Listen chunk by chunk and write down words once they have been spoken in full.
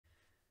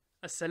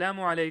Assalamu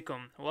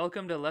alaikum.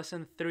 Welcome to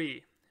lesson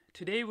 3.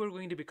 Today we're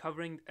going to be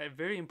covering a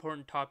very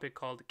important topic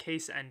called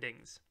case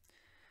endings.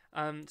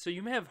 So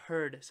you may have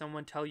heard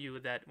someone tell you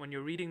that when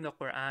you're reading the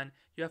Quran,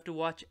 you have to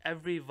watch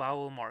every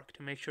vowel mark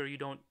to make sure you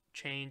don't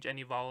change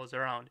any vowels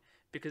around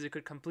because it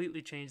could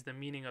completely change the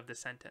meaning of the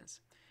sentence.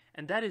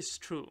 And that is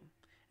true.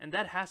 And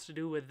that has to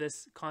do with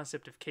this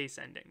concept of case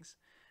endings.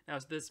 Now,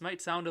 this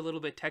might sound a little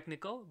bit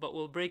technical, but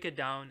we'll break it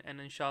down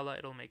and inshallah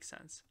it'll make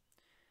sense.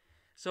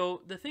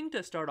 So the thing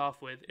to start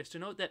off with is to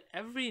note that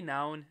every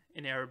noun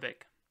in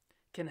Arabic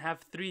can have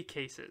 3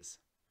 cases.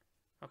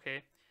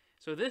 Okay?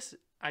 So this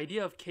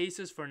idea of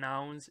cases for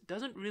nouns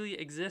doesn't really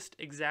exist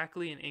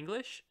exactly in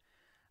English.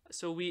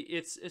 So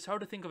it's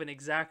hard to think of an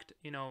exact,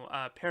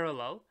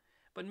 parallel,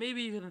 but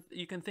maybe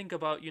you can think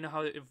about,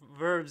 how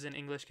verbs in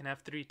English can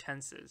have 3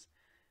 tenses.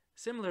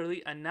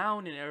 Similarly, a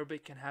noun in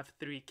Arabic can have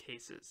 3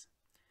 cases.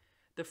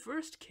 The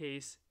first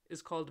case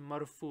is called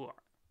marfu'.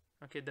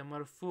 Okay, the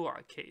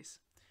marfu' case.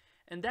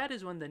 And that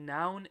is when the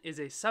noun is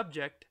a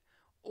subject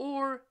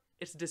or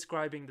it's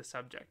describing the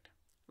subject.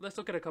 Let's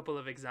look at a couple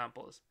of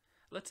examples.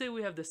 Let's say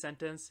we have the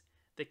sentence,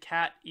 the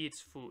cat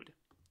eats food.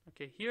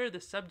 Okay, here the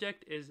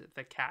subject is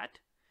the cat.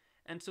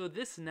 And so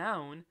this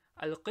noun,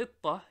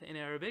 al-qitta in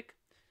Arabic,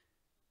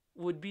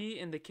 would be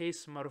in the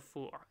case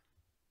marfu'.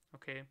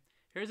 Okay,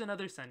 here's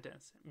another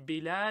sentence.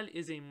 Bilal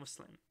is a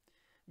Muslim.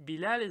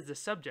 Bilal is the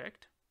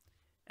subject,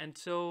 and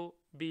so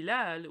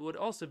Bilal would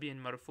also be in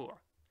marfu'.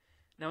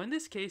 Now in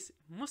this case,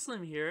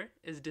 Muslim here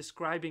is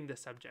describing the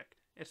subject.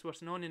 It's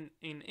what's known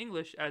in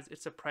English as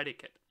it's a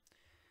predicate.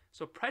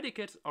 So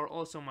predicates are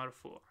also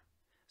marfu'.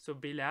 So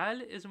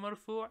Bilal is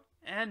marfu'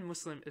 and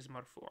Muslim is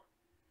marfu'.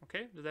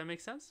 Okay, does that make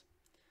sense?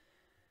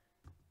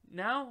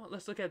 Now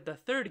let's look at the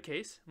third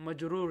case,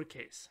 majroor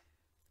case.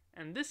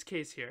 And this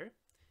case here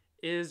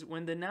is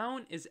when the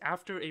noun is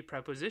after a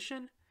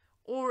preposition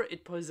or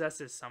it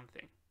possesses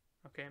something.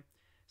 Okay,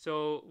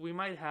 so we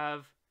might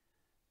have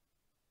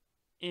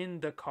in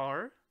the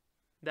car,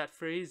 that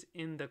phrase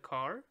in the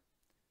car.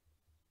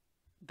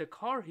 The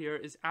car here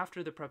is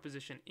after the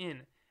preposition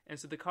in, and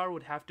so the car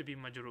would have to be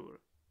majroor.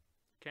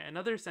 Okay,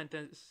 another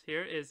sentence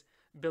here is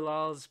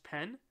Bilal's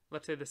pen.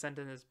 Let's say the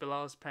sentence is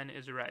Bilal's pen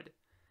is red.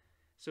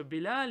 So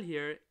Bilal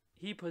here,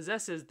 he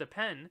possesses the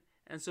pen,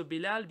 and so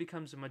Bilal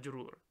becomes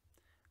majroor.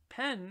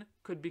 Pen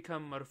could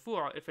become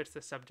marfu' if it's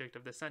the subject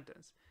of the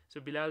sentence.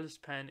 So Bilal's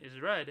pen is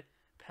red,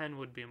 pen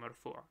would be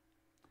marfu'.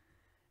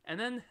 And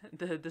then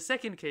the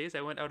second case, I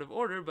went out of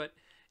order, but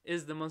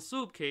is the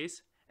mansub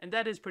case, and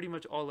that is pretty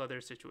much all other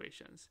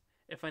situations.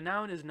 If a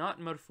noun is not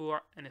marfu'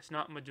 and it's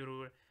not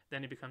majroor,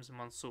 then it becomes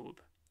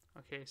mansub.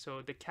 Okay,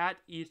 so the cat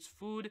eats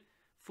food.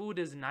 Food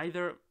is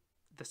neither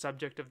the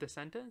subject of the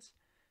sentence,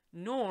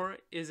 nor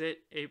is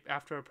it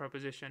after a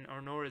preposition,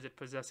 or nor is it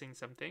possessing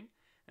something,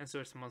 and so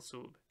it's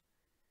mansub.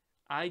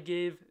 I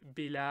gave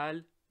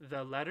Bilal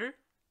the letter.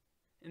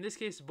 In this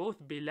case,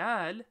 both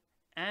Bilal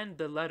and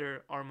the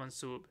letter are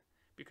mansub,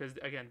 because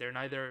again, they're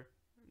neither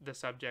the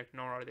subject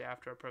nor are they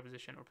after a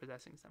preposition or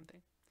possessing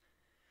something.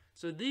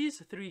 So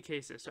these 3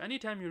 cases, so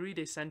anytime you read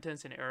a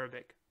sentence in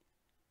Arabic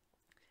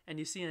and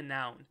you see a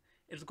noun,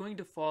 it's going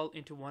to fall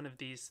into one of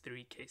these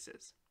 3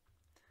 cases.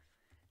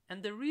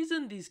 And the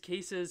reason these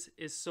cases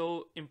are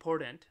so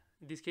important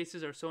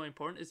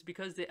is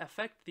because they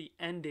affect the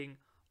ending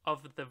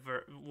of the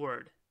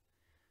word.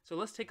 So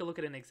let's take a look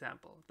at an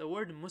example. The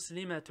word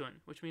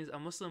muslimatun, which means a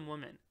Muslim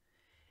woman.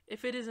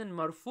 If it is in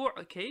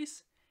marfu'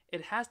 case,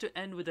 it has to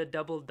end with a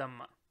double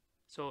dhamma.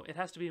 So it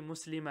has to be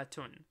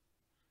muslimatun.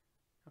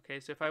 Okay,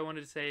 so if I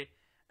wanted to say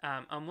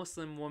a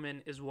Muslim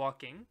woman is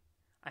walking,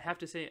 I have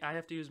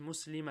to use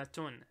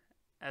muslimatun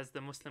as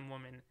the Muslim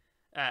woman,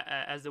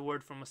 as the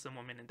word for Muslim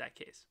woman in that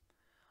case.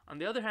 On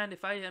the other hand,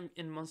 if I am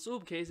in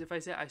mansub case, if I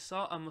say I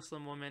saw a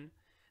Muslim woman,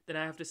 then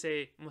I have to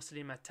say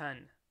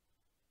muslimatan.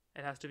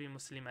 It has to be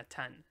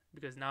muslimatan,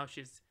 because now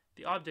she's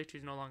the object,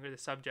 she's no longer the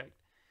subject.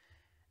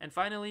 And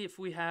finally, if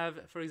we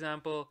have, for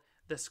example,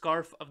 the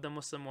scarf of the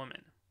Muslim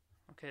woman,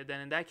 okay,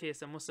 then in that case,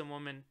 the Muslim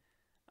woman,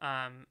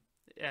 the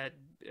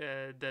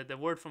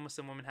word for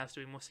Muslim woman has to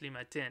be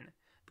muslimatin,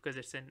 because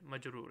it's in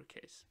majroor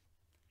case.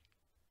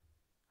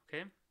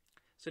 Okay,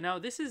 so now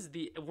this is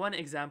the one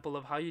example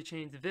of how you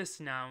change this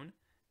noun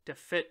to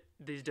fit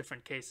these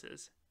different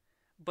cases,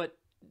 but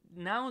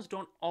nouns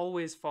don't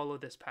always follow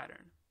this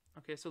pattern.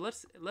 Okay, so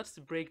let's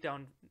break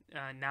down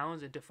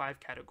nouns into 5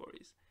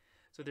 categories.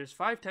 So there's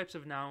 5 types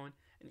of noun,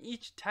 and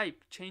each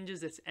type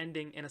changes its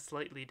ending in a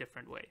slightly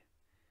different way.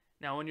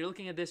 Now, when you're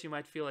looking at this, you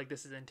might feel like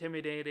this is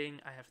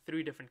intimidating. I have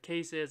 3 different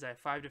cases, I have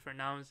 5 different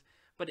nouns,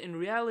 but in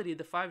reality,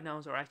 the 5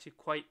 nouns are actually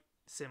quite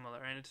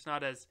similar, and it's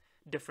not as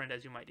different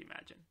as you might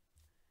imagine.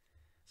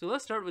 So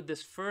let's start with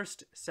this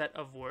first set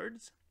of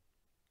words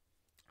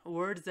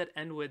that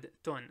end with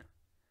tun.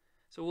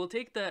 So we'll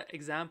take the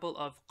example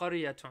of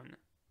qaryatun,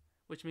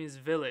 which means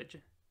village.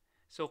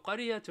 So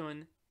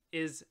qaryatun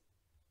is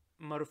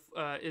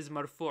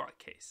marfu'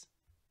 case.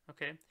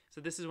 Okay,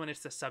 so this is when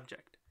it's the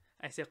subject.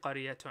 I say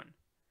qaryatun.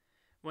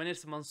 When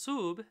it's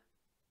mansub,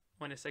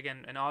 when it's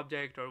again an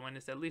object, or when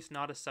it's at least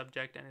not a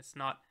subject and it's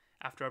not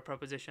after a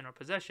preposition or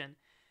possession,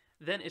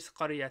 then it's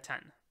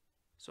qaryatan.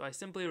 So I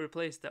simply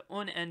replace the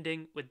un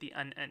ending with the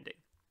an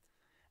ending.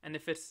 And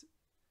if it's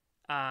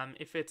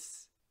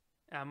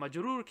a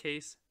majrur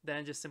case, then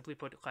I just simply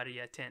put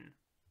qaryatin.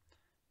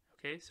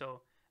 Okay,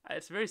 so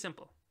it's very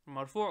simple.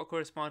 Marfu'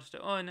 corresponds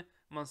to un,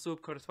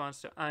 mansub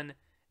corresponds to an,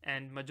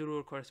 and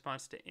majrur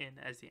corresponds to in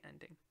as the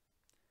ending.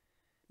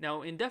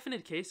 Now, in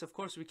definite case, of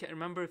course, we can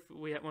remember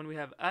when we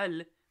have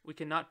al, we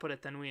cannot put a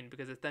tanween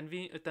because a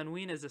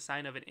tanween is the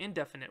sign of an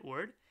indefinite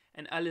word,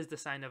 and al is the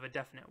sign of a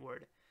definite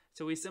word.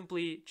 So we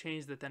simply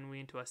change the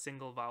tanween to a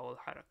single vowel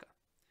haraka.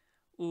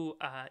 U,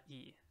 a, I,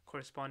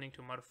 corresponding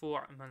to marfu',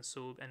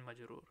 mansub, and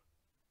majrur.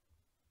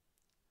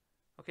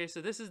 Okay,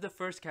 so this is the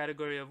first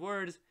category of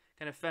words,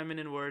 kind of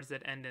feminine words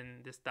that end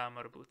in this ta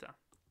marbuta.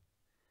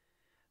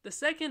 The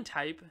second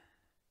type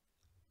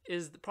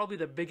is probably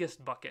the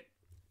biggest bucket.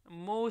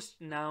 Most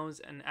nouns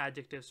and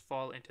adjectives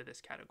fall into this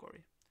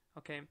category.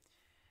 Okay,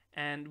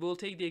 and we'll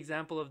take the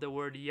example of the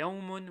word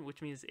yawmun,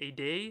 which means a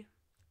day.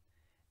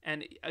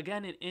 And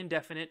again, in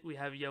indefinite, we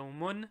have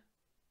yawmun,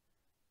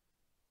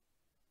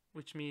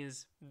 which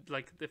means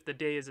like if the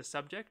day is a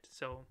subject.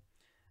 So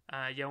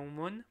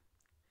yawmun.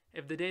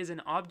 If the day is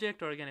an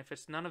object, or again, if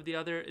it's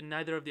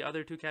neither of the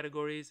other two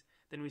categories,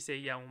 then we say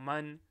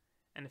yawman.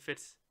 And if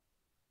it's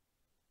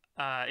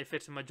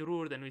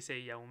majrur, then we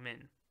say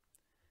yawmin.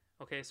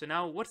 Okay, so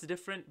now what's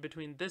different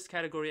between this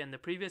category and the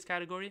previous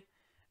category?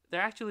 They're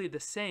actually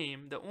the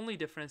same. The only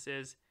difference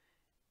is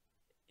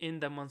in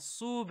the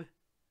mansub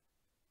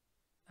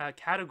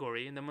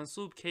category, in the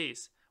mansub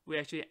case, we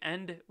actually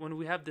end, when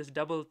we have this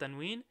double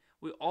tanween,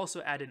 we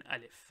also add an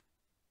alif.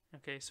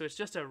 Okay, so it's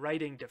just a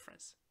writing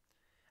difference.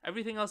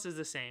 Everything else is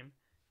the same.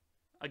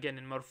 Again,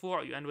 in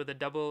marfu' you end with a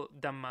double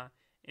damma,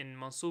 in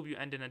mansub you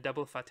end in a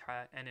double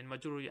fatha, and in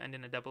majrur you end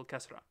in a double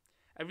kasra.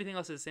 Everything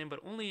else is the same, but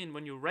only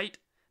when you write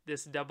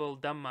this double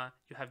damma,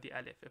 you have the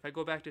alif. If I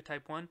go back to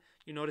type 1,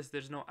 you notice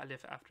there's no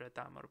alif after a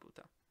ta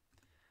marbuta.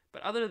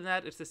 But other than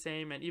that, it's the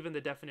same, and even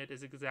the definite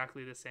is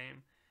exactly the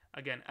same.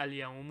 Again,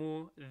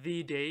 al-yawmu,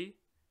 the day,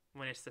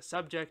 when it's the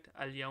subject.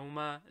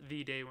 Al-yawma,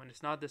 the day, when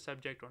it's not the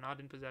subject or not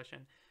in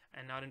possession,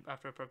 and not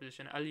after a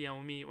preposition.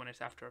 Al-yawmi, when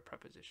it's after a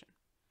preposition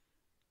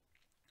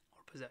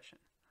or possession.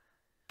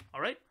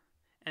 All right?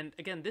 And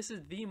again, this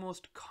is the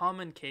most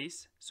common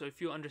case. So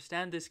if you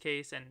understand this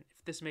case, and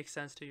if this makes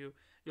sense to you,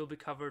 you'll be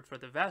covered for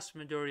the vast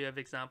majority of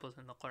examples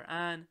in the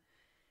Quran.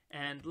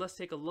 And let's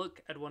take a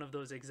look at one of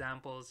those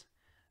examples.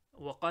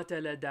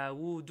 وَقَتَلَ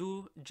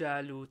دَاوُودُ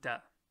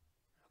جَالُوتَ.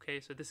 Okay,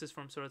 so this is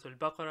from Surah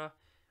Al-Baqarah,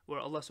 where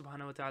Allah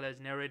subhanahu wa ta'ala is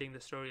narrating the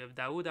story of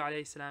Dawood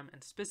alayhi salam,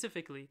 and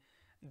specifically,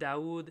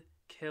 Dawood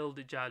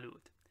killed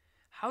Jalut.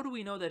 How do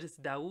we know that it's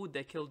Dawood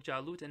that killed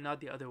Jalut and not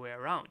the other way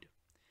around?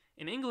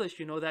 In English,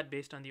 you know that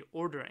based on the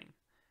ordering.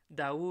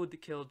 Dawood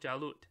killed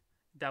Jalut.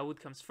 Dawood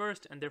comes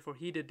first, and therefore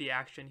he did the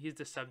action, he's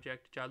the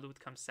subject, Jalut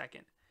comes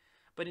second.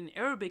 But in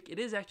Arabic, it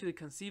is actually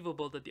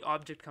conceivable that the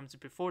object comes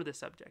before the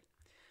subject.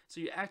 So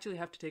you actually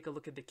have to take a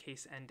look at the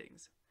case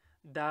endings.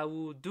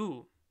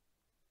 Dawudu.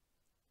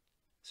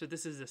 So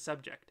this is the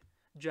subject.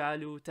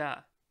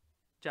 Jaluta.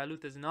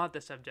 Jalut is not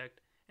the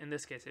subject. In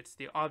this case, it's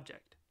the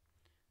object.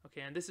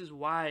 Okay, and this is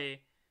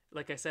why,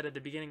 like I said at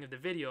the beginning of the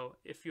video,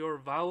 if your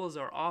vowels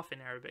are off in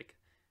Arabic,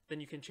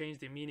 then you can change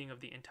the meaning of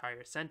the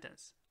entire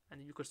sentence.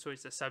 And you could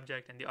switch the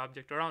subject and the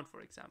object around,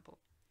 for example.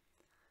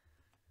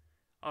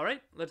 All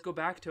right, let's go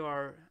back to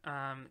our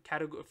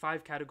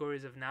 5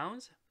 categories of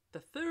nouns. The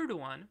third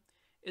one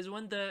is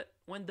when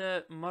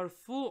the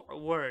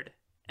marfu' word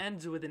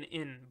ends with an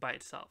in by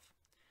itself.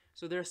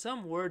 So there are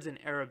some words in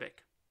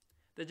Arabic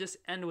that just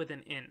end with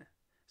an in.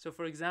 So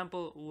for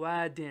example,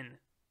 wadin.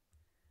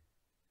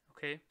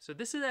 Okay, so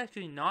this is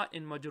actually not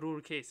in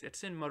majrur case.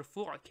 It's in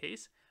marfu'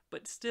 case,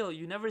 but still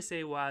you never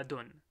say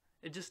wadun.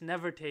 It just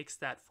never takes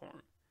that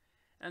form.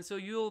 And so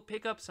you'll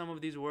pick up some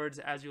of these words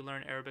as you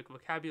learn Arabic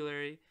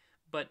vocabulary,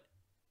 but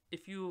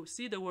if you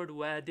see the word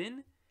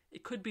wadin,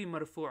 it could be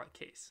marfu'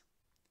 case.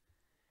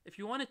 If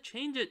you want to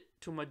change it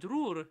to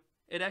majrur,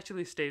 it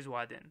actually stays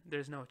wadin.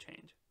 There's no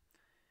change.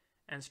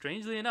 And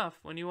strangely enough,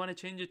 when you want to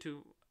change it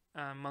to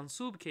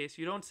mansub case,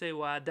 you don't say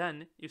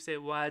wadan, you say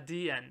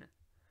wadiyan.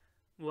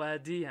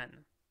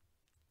 Wadiyan.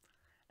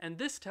 And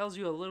this tells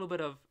you a little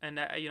bit of, and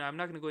I'm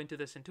not going to go into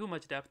this in too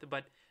much depth,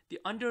 but the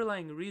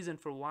underlying reason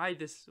for why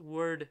this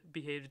word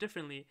behaves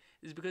differently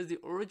is because the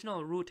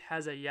original root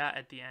has a ya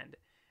at the end,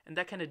 and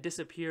that kind of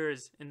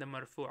disappears in the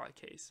marfu'a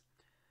case.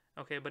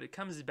 Okay, but it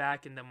comes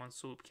back in the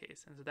mansub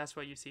case, and so that's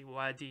why you see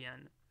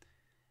wadiyan.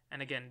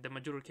 And again, the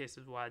majrur case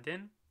is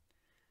wadin.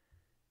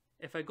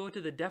 If I go to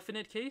the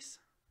definite case,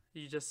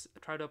 you just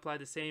try to apply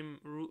the same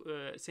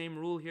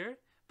rule here,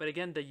 but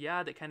again, the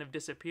ya that kind of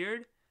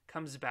disappeared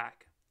comes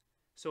back.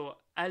 So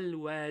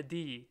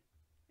al-wadi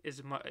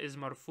is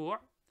marfu',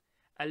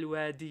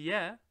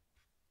 al-wadiya,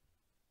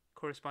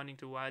 corresponding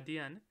to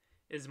wadiyan,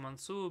 is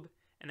mansub,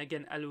 and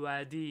again,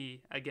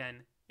 al-wadi,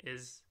 again,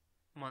 is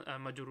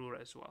majrur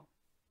as well.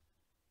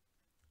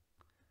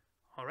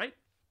 Alright,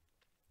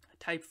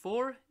 type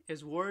 4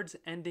 is words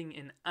ending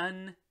in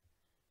an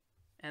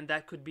and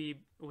that could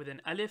be with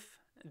an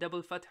alif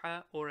double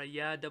fatha or a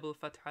ya double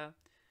fatha.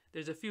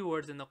 There's a few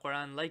words in the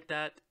Quran like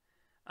that.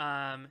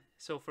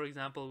 So for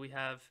example, we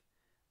have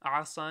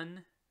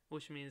asan,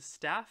 which means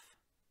staff.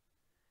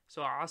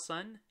 So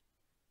asan,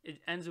 it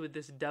ends with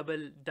this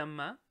double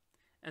dhamma,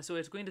 and so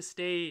it's going to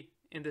stay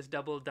in this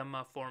double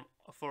dhamma form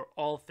for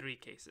all three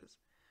cases.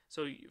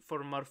 So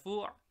for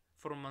marfu',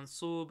 for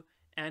mansub,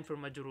 and for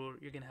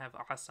majrur, you're going to have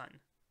asan.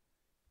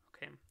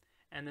 Okay,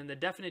 and then the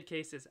definite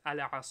case is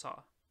ala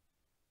asa.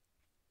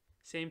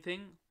 Same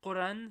thing,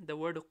 Quran, the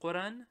word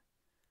Quran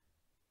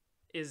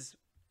is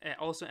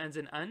also ends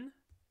in an,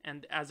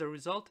 and as a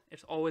result,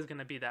 it's always going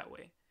to be that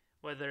way,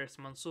 whether it's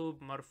mansub,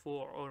 marfu',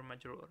 or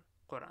majrur,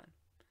 Quran.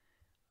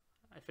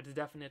 If it's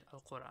definite,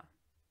 al-Quran.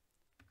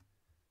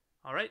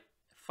 Alright,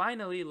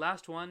 finally,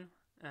 last one,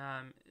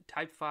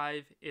 type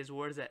 5 is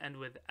words that end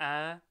with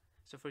a.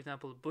 So for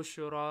example,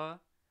 bushra,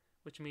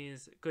 which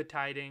means good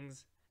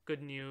tidings,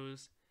 good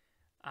news.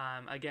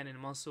 Again, in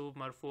mansub,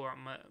 marfu',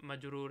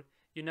 majrur,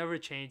 you never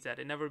change that.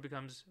 It never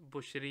becomes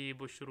bushri,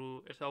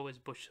 bushru. It's always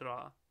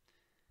bushra.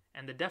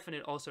 And the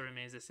definite also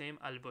remains the same,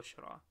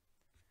 al-bushra.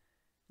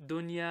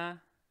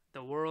 Dunya,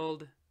 the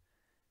world.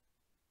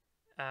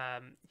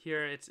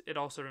 Here it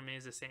also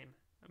remains the same,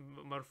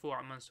 marfu',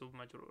 mansub,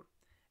 majrur.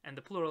 And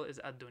the plural is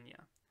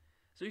ad-dunya.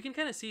 So you can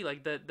kind of see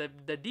like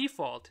the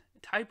default,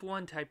 type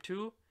 1, type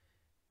 2,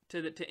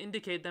 to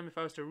indicate them. If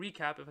I was to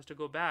recap, if I was to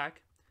go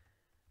back,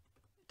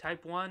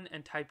 type 1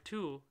 and type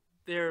 2,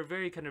 they're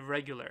very kind of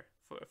regular.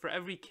 For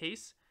every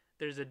case,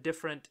 there's a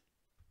different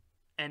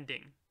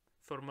ending.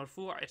 For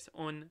marfu' it's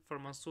un, for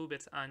mansub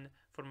it's an,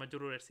 for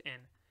majrur it's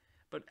in.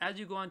 But as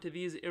you go on to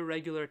these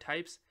irregular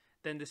types,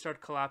 then they start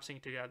collapsing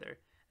together.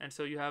 And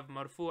so you have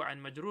marfu'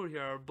 and majrur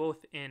here are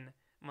both in,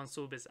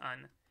 mansub is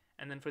an.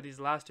 And then for these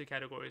last two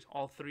categories,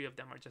 all three of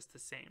them are just the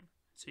same.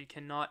 So you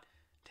cannot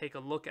take a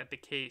look at the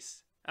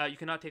case. You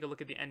cannot take a look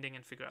at the ending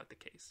and figure out the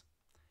case.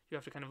 You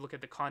have to kind of look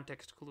at the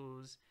context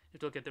clues. You have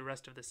to look at the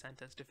rest of the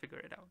sentence to figure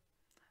it out.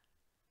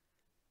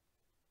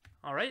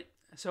 All right,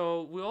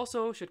 so we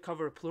also should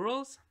cover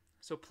plurals.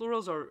 So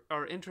plurals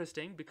are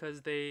interesting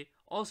because they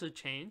also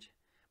change,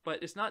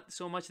 but it's not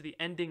so much the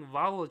ending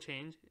vowel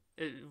change.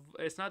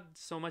 It's not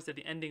so much that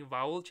the ending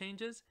vowel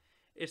changes,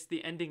 it's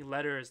the ending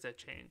letters that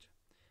change.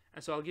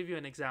 And so I'll give you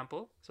an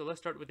example. So let's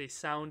start with a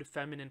sound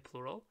feminine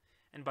plural.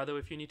 And by the way,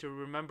 if you need to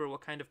remember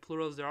what kind of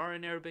plurals there are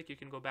in Arabic, you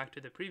can go back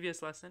to the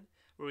previous lesson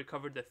where we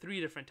covered the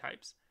 3 different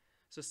types.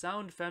 So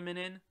sound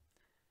feminine,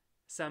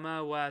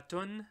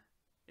 samawatun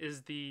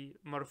is the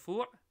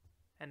marfu'.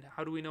 And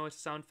how do we know it's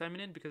sound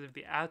feminine? Because of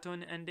the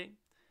atun ending.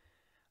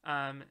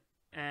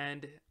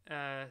 And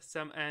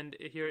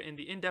here in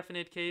the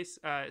indefinite case,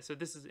 so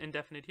this is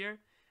indefinite here.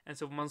 And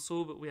so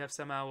mansub, we have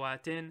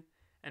samawatin,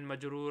 and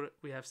majrur,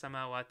 we have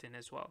samawatin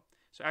as well.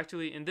 So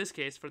actually, in this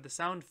case, for the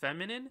sound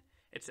feminine,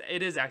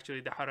 it is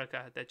actually the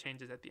haraka that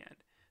changes at the end.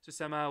 So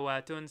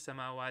samawatun,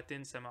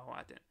 samawatin,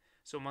 samawatin.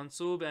 So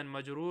mansub and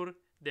majrur,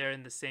 they're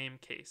in the same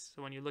case.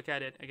 So when you look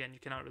at it, again, you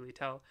cannot really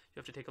tell. You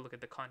have to take a look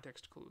at the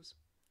context clues.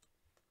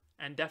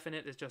 And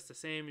definite is just the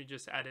same. You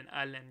just add an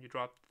al and you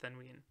drop the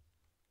tanween.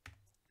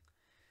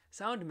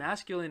 Sound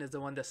masculine is the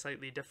one that's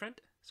slightly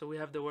different. So we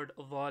have the word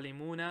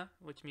zalimuna,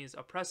 which means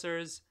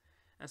oppressors.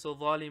 And so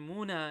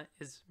zalimuna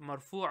is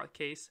marfu'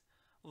 case.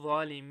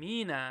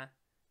 Zalimina,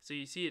 so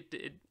you see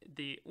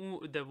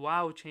the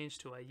waw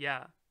changed to a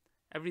ya.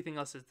 Everything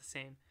else is the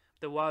same.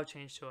 The waw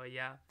changed to a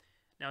ya.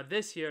 Now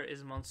this here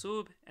is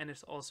mansub and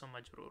it's also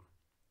majrur.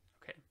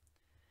 Okay.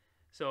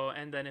 So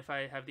and then if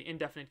I have the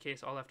indefinite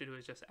case, all I have to do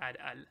is just add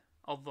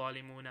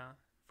al-zalimuna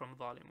from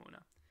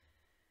zalimuna.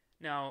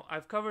 Now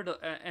I've covered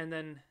and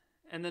then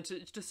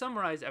to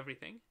summarize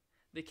everything,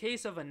 the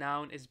case of a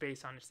noun is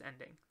based on its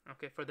ending.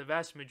 Okay, for the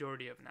vast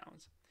majority of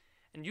nouns.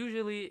 And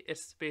usually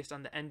it's based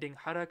on the ending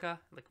haraka,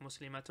 like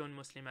muslimatun,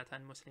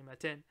 muslimatan,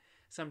 muslimatin.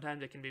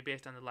 Sometimes it can be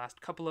based on the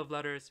last couple of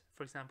letters,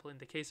 for example, in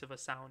the case of a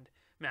sound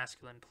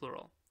masculine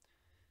plural.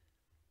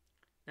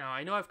 Now,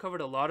 I know I've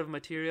covered a lot of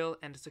material,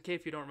 and it's okay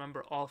if you don't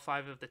remember all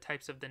 5 of the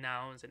types of the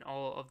nouns and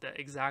all of the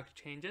exact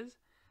changes,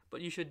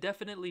 but you should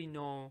definitely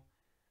know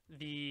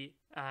the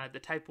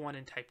type 1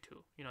 and type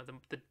 2, you know,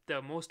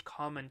 the most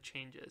common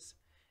changes.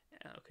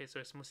 Okay, so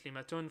it's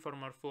muslimatun for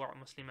marfu',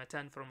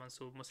 muslimatan for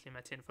mansub,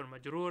 muslimatin for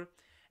majrur,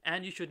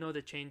 and you should know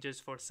the changes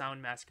for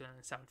sound masculine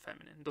and sound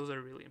feminine. Those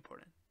are really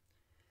important.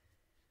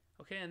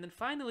 Okay, and then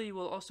finally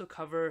we'll also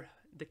cover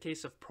the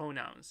case of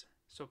pronouns.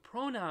 So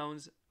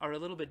pronouns are a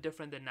little bit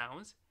different than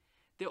nouns.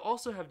 They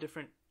also have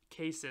different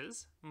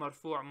cases,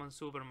 marfu',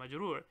 mansub, or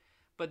majrur,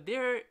 but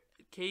their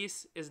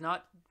case is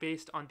not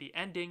based on the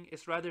ending,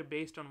 it's rather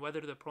based on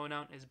whether the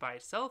pronoun is by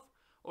itself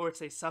or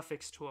it's a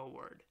suffix to a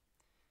word.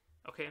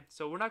 Okay,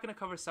 so we're not going to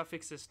cover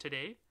suffixes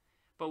today,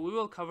 but we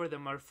will cover the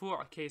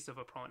marfu' case of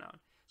a pronoun.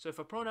 So if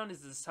a pronoun is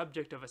the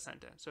subject of a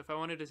sentence, so if I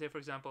wanted to say, for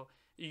example,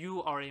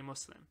 you are a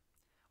Muslim,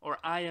 or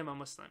I am a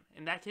Muslim,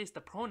 in that case,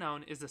 the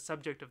pronoun is the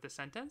subject of the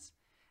sentence,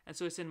 and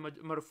so it's in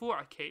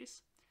marfu'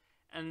 case,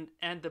 and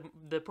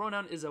the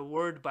pronoun is a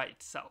word by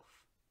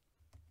itself.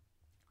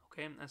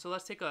 Okay, and so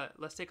let's take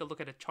a look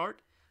at a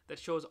chart that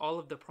shows all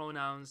of the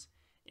pronouns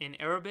in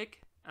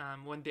Arabic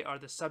when they are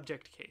the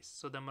subject case,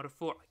 so the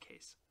marfu'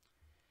 case.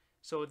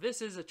 So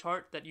this is a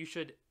chart that you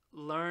should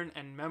learn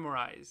and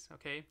memorize,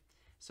 okay?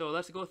 So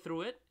let's go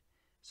through it.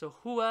 So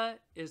huwa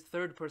is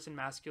third person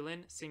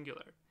masculine,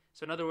 singular.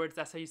 So in other words,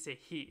 that's how you say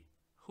he.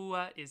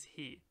 Huwa is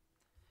he.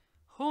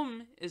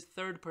 Hum is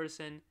third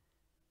person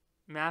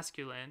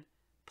masculine,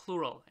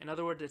 plural. In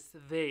other words, it's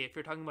they. If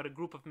you're talking about a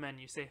group of men,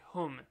 you say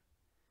hum.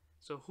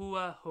 So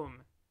huwa,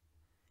 hum.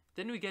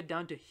 Then we get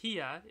down to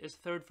hiya is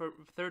third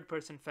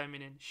person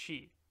feminine,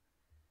 she.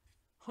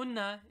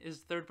 Hunna is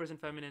third person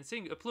feminine,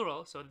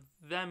 plural, so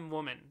them,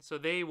 woman. So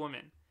they,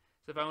 women.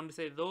 So if I want to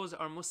say those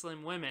are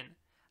Muslim women,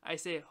 I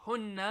say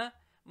hunna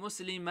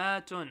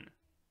muslimatun.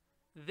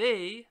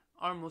 They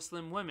are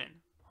Muslim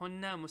women.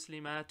 Hunna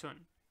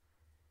muslimatun.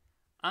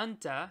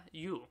 Anta,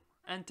 you.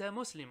 Anta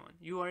muslimun.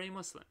 You are a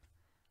Muslim.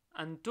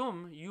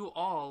 Antum, you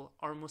all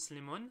are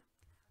Muslimun.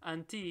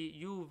 Anti,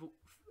 you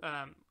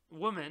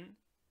women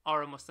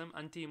are a Muslim.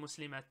 Anti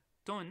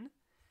muslimatun.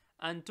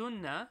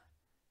 Antunna,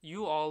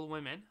 you all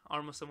women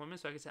are Muslim women.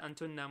 So I can say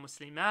Antunna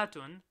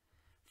muslimatun.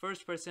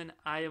 First person,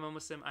 I am a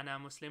Muslim. Ana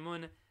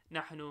muslimun.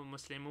 Nahnu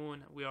muslimun.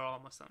 We are all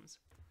Muslims.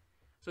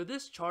 So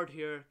this chart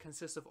here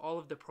consists of all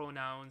of the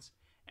pronouns,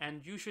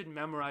 and you should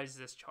memorize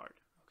this chart,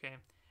 okay?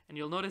 And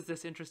you'll notice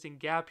this interesting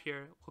gap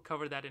here. We'll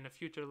cover that in a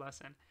future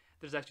lesson.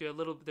 There's actually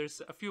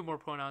there's a few more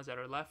pronouns that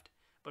are left,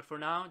 but for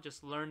now,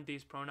 just learn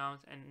these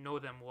pronouns and know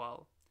them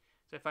well.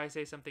 So if I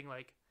say something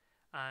like,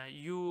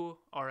 you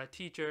are a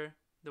teacher,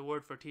 the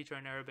word for teacher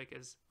in Arabic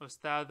is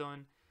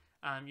ustadun.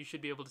 You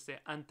should be able to say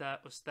anta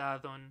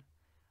ustadun.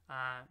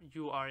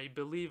 You are a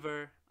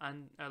believer,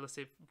 and let's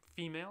say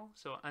female,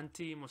 so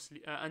anti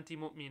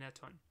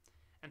mu'minatun,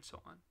 and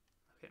so on.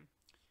 Okay.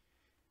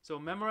 So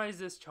memorize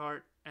this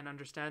chart and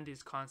understand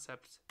these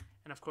concepts.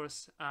 And of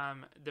course,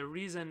 the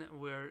reason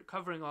we're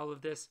covering all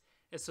of this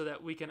is so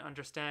that we can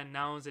understand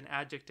nouns and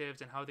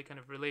adjectives and how they kind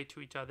of relate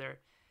to each other.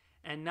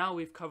 And now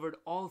we've covered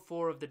all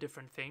four of the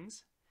different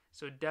things.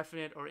 So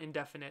definite or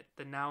indefinite,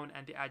 the noun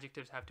and the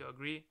adjectives have to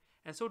agree.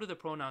 And so do the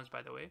pronouns,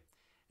 by the way.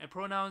 And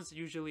pronouns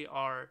usually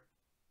are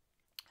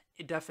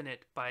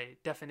definite by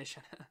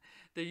definition.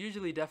 They're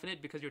usually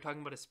definite because you're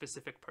talking about a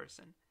specific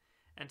person.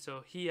 And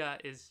so hiya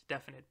is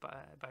definite by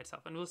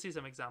itself. And we'll see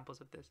some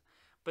examples of this.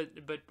 But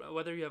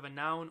whether you have a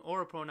noun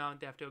or a pronoun,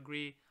 they have to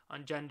agree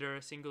on gender,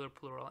 singular,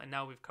 plural. And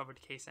now we've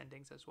covered case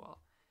endings as well.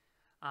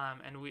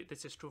 And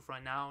this is true for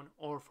a noun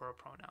or for a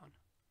pronoun.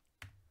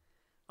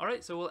 All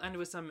right, so we'll end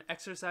with some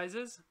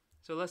exercises.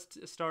 So let's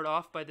start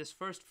off by this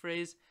first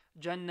phrase,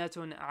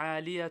 Jannatun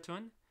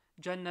aliyatun.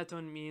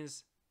 Jannatun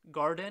means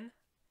garden,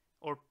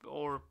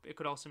 or it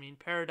could also mean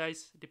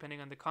paradise,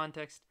 depending on the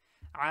context.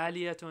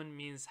 Aliyatun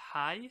means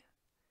high,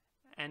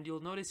 and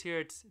you'll notice here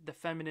it's the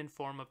feminine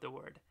form of the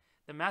word.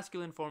 The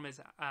masculine form is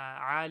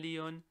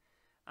aliyun,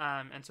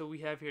 and so we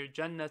have here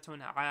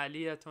Jannatun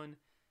aliyatun,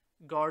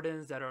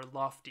 gardens that are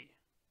lofty.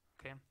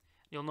 Okay,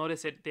 you'll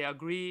notice it. They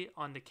agree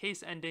on the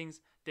case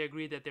endings. They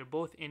agree that they're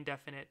both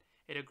indefinite.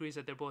 It agrees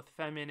that they're both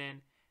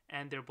feminine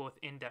and they're both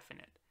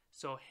indefinite.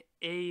 So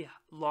a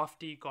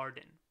lofty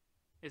garden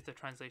is the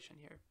translation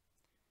here.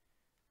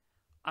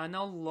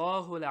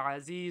 Anallahu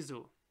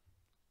al-Azizu.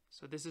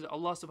 So this is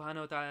Allah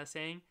subhanahu wa ta'ala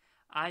saying,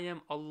 I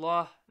am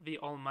Allah the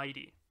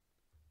Almighty.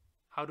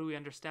 How do we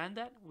understand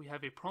that? We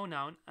have a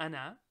pronoun,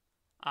 ana,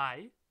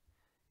 I,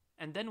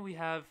 and then we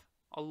have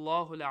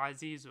Allahu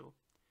al-Azizu.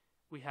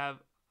 We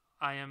have,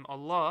 I am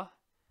Allah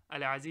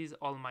al-Aziz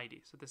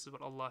Almighty. So this is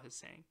what Allah is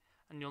saying.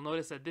 And you'll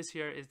notice that this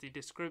here is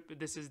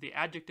this is the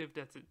adjective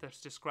that's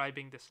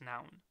describing this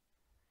noun.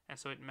 And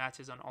so it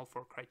matches on all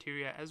four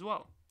criteria as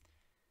well.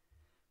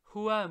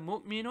 Huwa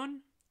mu'minun.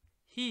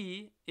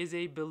 He is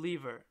a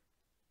believer.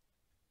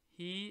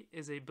 He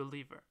is a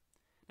believer.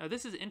 Now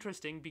this is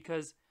interesting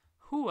because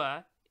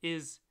huwa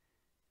is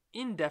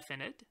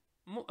indefinite.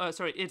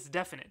 It's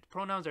definite.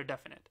 Pronouns are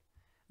definite.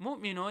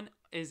 Mu'minun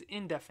is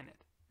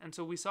indefinite. And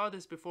so we saw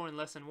this before in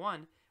lesson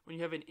 1. When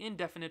you have an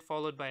indefinite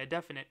followed by a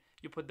definite,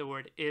 you put the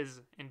word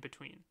is in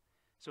between.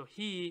 So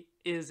he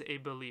is a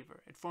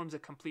believer. It forms a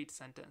complete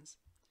sentence.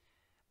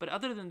 But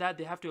other than that,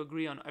 they have to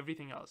agree on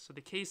everything else. So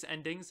the case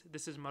endings,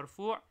 this is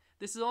marfu',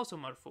 this is also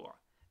marfu'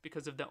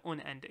 because of the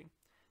un ending.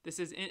 This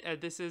is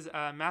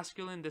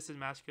masculine, this is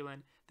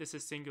masculine, this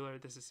is singular,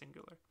 this is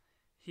singular.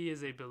 He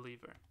is a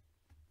believer.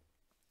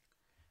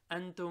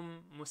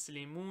 Antum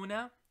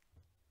muslimuna.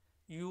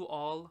 You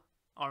all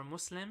are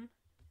Muslim.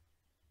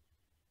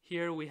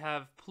 Here we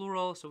have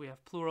plural, so we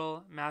have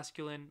plural,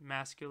 masculine,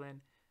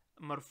 masculine,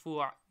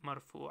 marfu',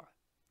 marfu'.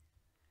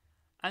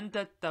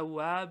 Anta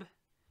tawwab.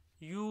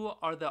 You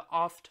are the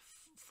oft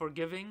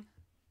forgiving.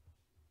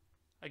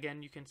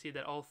 Again, you can see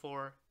that all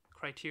four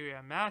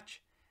criteria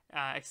match,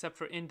 except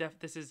for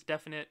this is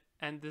definite,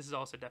 and this is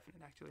also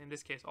definite actually. In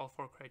this case, all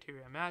four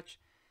criteria match.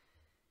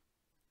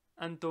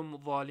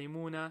 Antum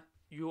zalimuna.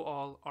 You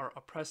all are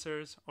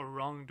oppressors or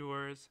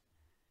wrongdoers.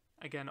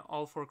 Again,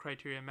 all four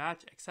criteria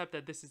match, except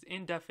that this is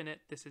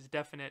indefinite, this is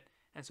definite,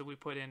 and so we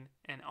put in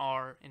an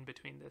R in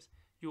between this.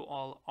 You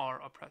all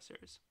are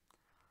oppressors.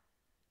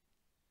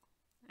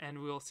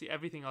 and we'll see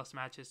everything else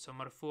matches. So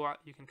marfu',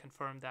 you can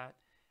confirm that,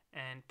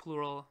 and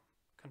plural,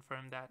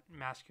 confirm that,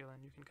 masculine,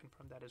 you can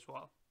confirm that as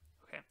well.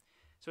 Okay,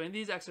 so in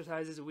these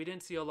exercises, we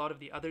didn't see a lot of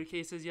the other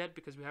cases yet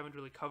because we haven't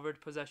really covered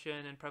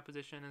possession and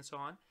preposition and so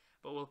on,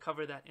 but we'll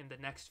cover that in the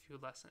next few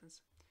lessons.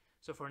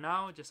 So for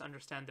now, just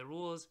understand the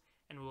rules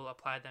and we'll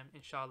apply them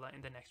inshallah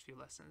in the next few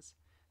lessons.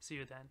 See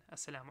you then.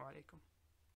 Assalamu alaikum.